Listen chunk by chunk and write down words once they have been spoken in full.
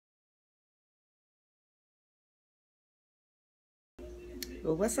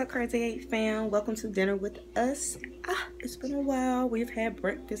Well, what's up, Crazy 8 fam? Welcome to dinner with us. It's been a while. We've had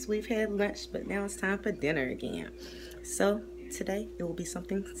breakfast, we've had lunch, but now it's time for dinner again. So today it will be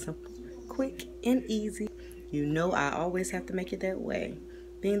something simple, quick, and easy. You know I always have to make it that way.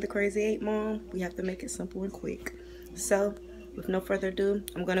 Being the Crazy 8 mom, we have to make it simple and quick. So with no further ado,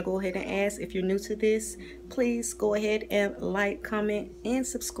 I'm going to go ahead and ask, if you're new to this, please go ahead and like, comment, and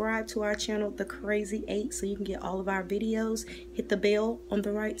subscribe to our channel, The Crazy 8, so you can get all of our videos. Hit the bell on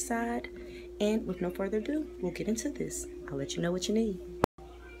the right side. And with no further ado, we'll get into this. I'll let you know what you need.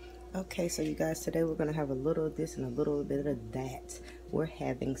 Okay, so you guys, today we're going to have a little of this and a little bit of that. We're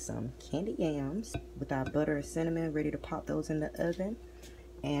having some candy yams with our butter and cinnamon, ready to pop those in the oven.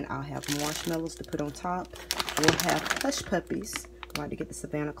 And I'll have marshmallows to put on top. We'll have hush puppies. I like to get the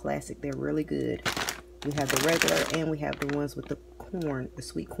Savannah Classic. They're really good. We have the regular and we have the ones with the corn, the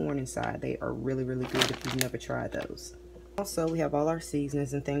sweet corn inside. They are really, really good if you've never tried those. Also, we have all our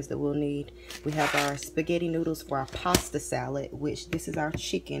seasonings and things that we'll need. We have our spaghetti noodles for our pasta salad, which this is our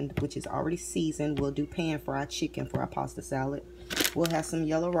chicken, which is already seasoned. We'll do pan-fried chicken for our pasta salad. We'll have some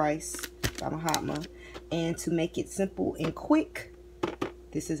yellow rice, hotma. And to make it simple and quick,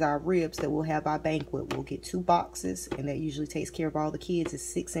 this is our ribs that we'll have our banquet. We'll get 2 boxes, and that usually takes care of all the kids. It's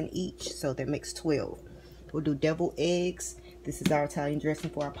 6 in each, so that makes 12. We'll do deviled eggs. This is our Italian dressing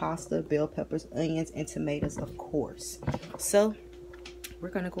for our pasta, bell peppers, onions, and tomatoes, of course. So we're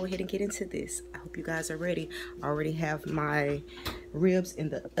going to go ahead and get into this. I hope you guys are ready. I already have my ribs in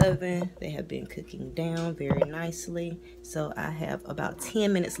the oven. They have been cooking down very nicely. So I have about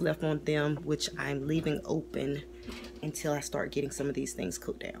 10 minutes left on them, which I'm leaving open until I start getting some of these things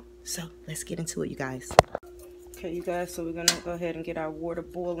cooked down. So let's get into it, you guys. Okay, you guys, so we're going to go ahead and get our water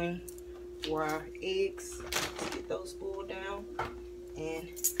boiling for our eggs. Let's get those boiled down. And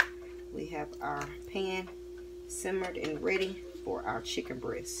we have our pan simmered and ready for our chicken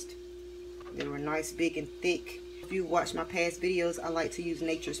breast. They were nice, big, and thick. If you watch my past videos, I like to use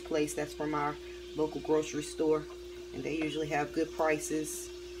Nature's Place. That's from our local grocery store. And they usually have good prices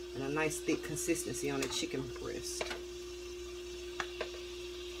and a nice thick consistency on the chicken breast.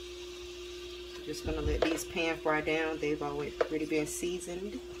 Just gonna let these pan fry down. They've already been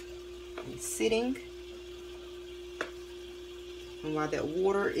seasoned and sitting. And while that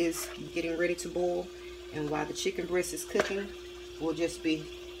water is getting ready to boil and while the chicken breast is cooking, we'll just be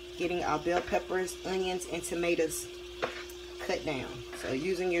getting our bell peppers, onions, and tomatoes cut down. So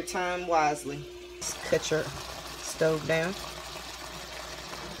using your time wisely. Just cut your stove down.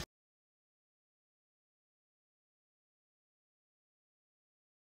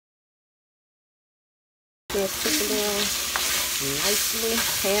 Just cook it down nicely,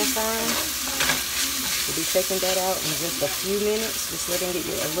 pan frying. We'll be taking that out in just a few minutes, just letting it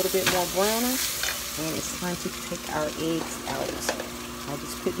get a little bit more browner. And it's time to take our eggs out. I'll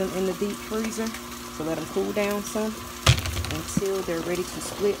just put them in the deep freezer to let them cool down some until they're ready to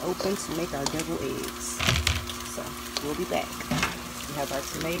split open to make our deviled eggs. So we'll be back. We have our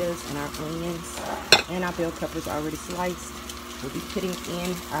tomatoes and our onions and our bell peppers already sliced. We'll be putting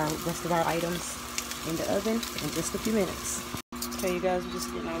in our rest of our items in the oven in just a few minutes. Okay, you guys, we're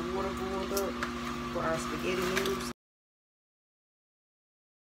just getting our water boiled up for our spaghetti noodles.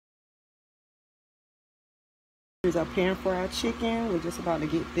 Here's our pan for our chicken. We're just about to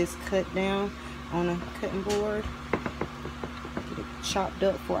get this cut down on a cutting board. Get it chopped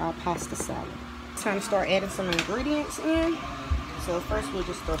up for our pasta salad. It's time to start adding some ingredients in. So first we'll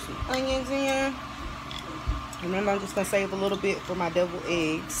just throw some onions in. Remember, I'm just going to save a little bit for my deviled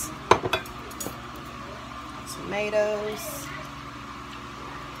eggs. Tomatoes.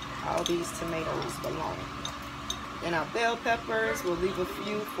 All these tomatoes belong. Then our bell peppers, we'll leave a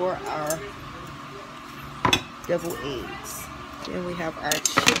few for our deviled eggs. Then we have our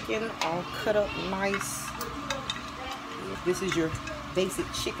chicken all cut up nice. This is your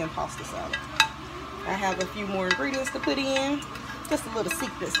basic chicken pasta salad. I have a few more ingredients to put in. Just a little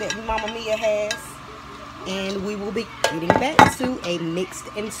secrets that Mama Mia has. And we will be getting back to a mixed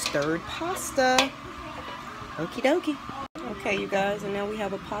and stirred pasta. Okie dokie. Okay, you guys, and now we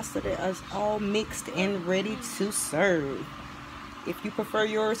have a pasta that is all mixed and ready to serve. If you prefer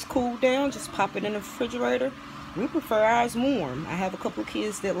yours cooled down, just pop it in the refrigerator. We prefer ours warm. I have a couple of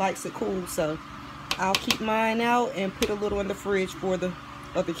kids that likes it cool, so I'll keep mine out and put a little in the fridge for the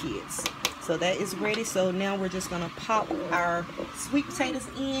other kids. So that is ready. So now we're just gonna pop our sweet potatoes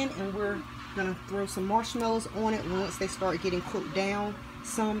in, and we're gonna throw some marshmallows on it once they start getting cooked down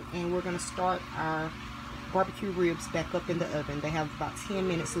some, and we're gonna start our barbecue ribs back up in the oven. They have about 10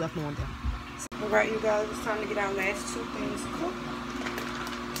 minutes left on them. Alright, you guys, it's time to get our last 2 things cooked.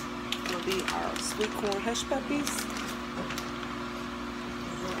 It'll be our sweet corn hush puppies.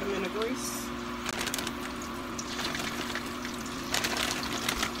 them in the grease.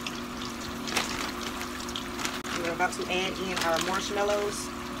 We're about to add in our marshmallows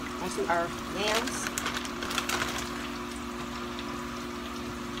onto our yams.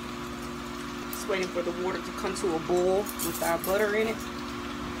 Just waiting for the water to come to a boil with our butter in it.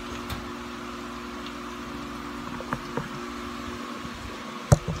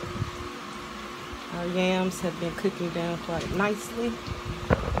 Our yams have been cooking down quite nicely.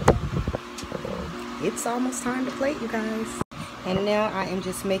 It's almost time to plate, you guys. And now I am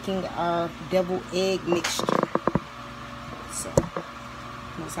just making our deviled egg mixture. So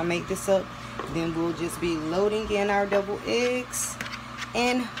once I make this up, then we'll just be loading in our deviled eggs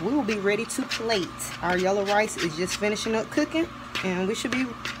and we will be ready to plate. Our yellow rice is just finishing up cooking and we should be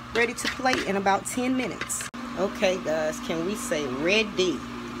ready to plate in about 10 minutes. Okay guys, can we say ready?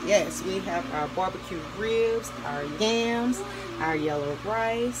 Yes, we have our barbecue ribs, our yams, our yellow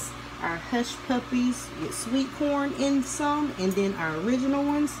rice, our hush puppies with sweet corn in some, and then our original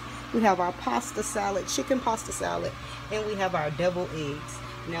ones. We have our pasta salad, chicken pasta salad, and we have our deviled eggs.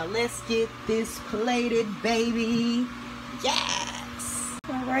 Now let's get this plated, baby. Yes!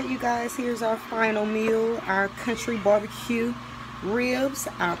 Alright you guys, here's our final meal. Our country barbecue ribs,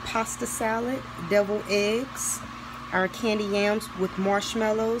 our pasta salad, deviled eggs, our candy yams with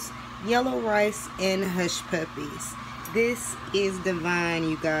marshmallows, yellow rice, and hush puppies. This is divine,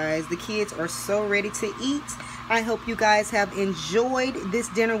 you guys. The kids are so ready to eat. I hope you guys have enjoyed this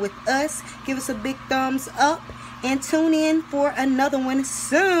dinner with us. Give us a big thumbs up and tune in for another one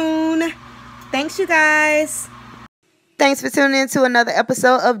soon. Thanks, you guys. Thanks for tuning in to another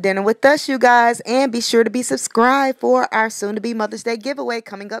episode of Dinner with Us, you guys. And be sure to be subscribed for our soon-to-be Mother's Day giveaway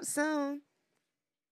coming up soon.